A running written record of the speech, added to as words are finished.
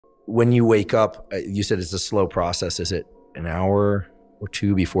When you wake up, you said it's a slow process. Is it an hour or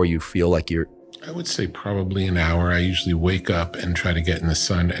two before you feel like you're... I would say probably an hour. I usually wake up and try to get in the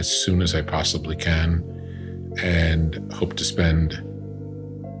sun as soon as I possibly can, and hope to spend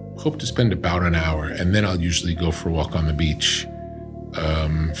about an hour. And then I'll usually go for a walk on the beach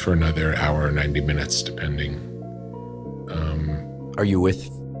for another hour or 90 minutes, depending. Are you with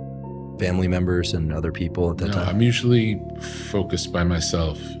family members and other people at that time? No, I'm usually focused by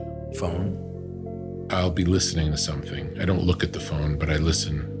myself. Phone? I'll be listening to something. I don't look at the phone, but I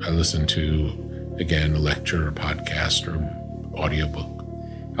listen. I listen to, again, a lecture or podcast or audiobook.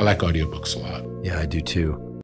 I like audiobooks a lot. Yeah, I do too.